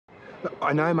Look,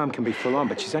 I know Mum can be full on,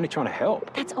 but she's only trying to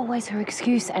help. That's always her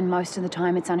excuse, and most of the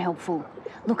time it's unhelpful.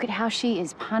 Look at how she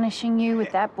is punishing you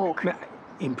with that book.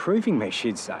 Improving me,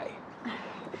 she'd say.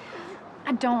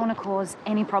 I don't want to cause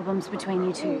any problems between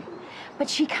you two, but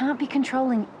she can't be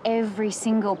controlling every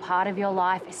single part of your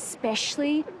life,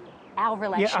 especially our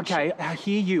relationship. Yeah, okay, I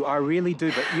hear you, I really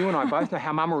do, but you and I both know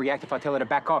how Mum will react if I tell her to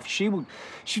back off. She'll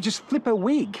just flip her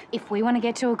wig. If we want to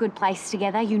get to a good place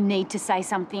together, you need to say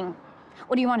something.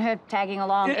 Or do you want her tagging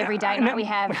along every date night we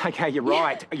have? Okay, you're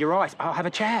right, you're right. I'll have a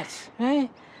chat, eh?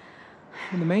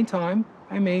 In the meantime,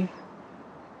 hey, me.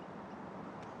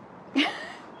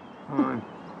 Fine.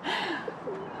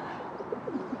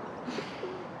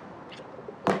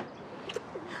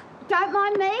 Don't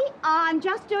mind me, I'm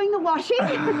just doing the washing.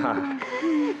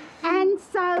 And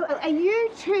so, are you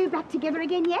two back together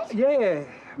again yet? Yeah,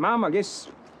 Mum, I guess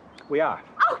we are.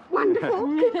 Oh, wonderful.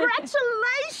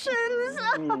 Congratulations.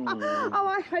 Oh,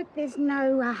 I hope there's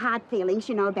no hard feelings,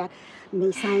 you know, about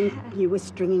me saying you were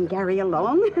stringing Gary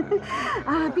along.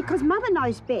 Because Mother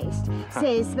knows best,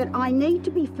 says that I need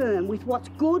to be firm with what's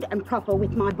good and proper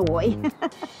with my boy.